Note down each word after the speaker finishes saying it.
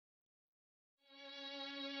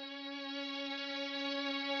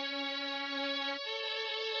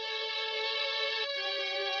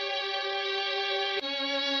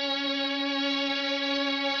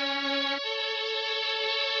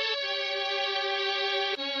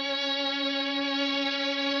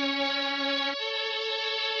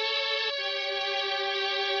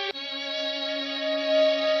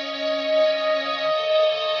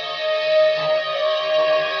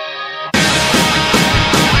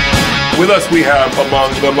With us we have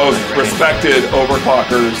among the most respected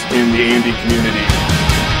overclockers in the AMD community.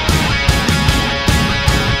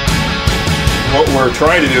 What we're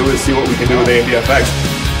trying to do is see what we can do with AMD FX.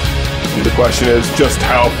 And the question is just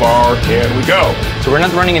how far can we go? So we're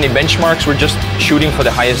not running any benchmarks, we're just shooting for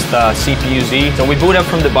the highest CPU Z. So we boot up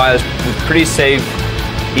from the BIOS with pretty safe,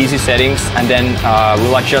 easy settings, and then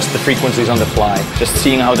we'll adjust the frequencies on the fly. Just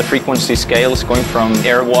seeing how the frequency scales, going from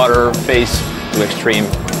air, water, phase to extreme.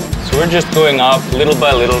 So we're just going up little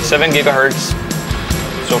by little, 7 gigahertz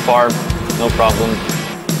so far, no problem.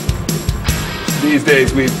 These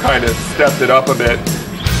days we've kind of stepped it up a bit.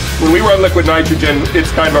 When we run liquid nitrogen,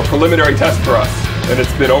 it's kind of a preliminary test for us, and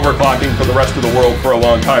it's been overclocking for the rest of the world for a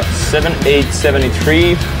long time.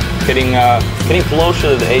 7873, getting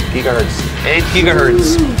closer to the 8 gigahertz. 8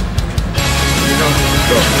 gigahertz.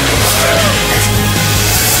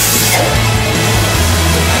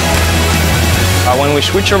 When we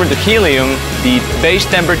switch over to helium, the base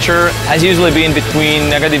temperature has usually been between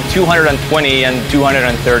negative 220 and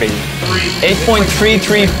 230.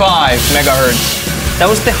 8.335 megahertz. That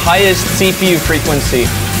was the highest CPU frequency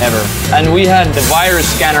ever. And we had the virus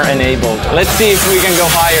scanner enabled. Let's see if we can go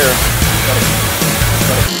higher.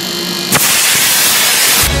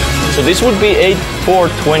 So this would be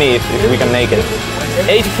 8420 if we can make it.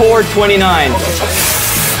 8429.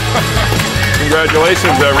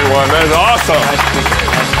 Congratulations, everyone. That is awesome.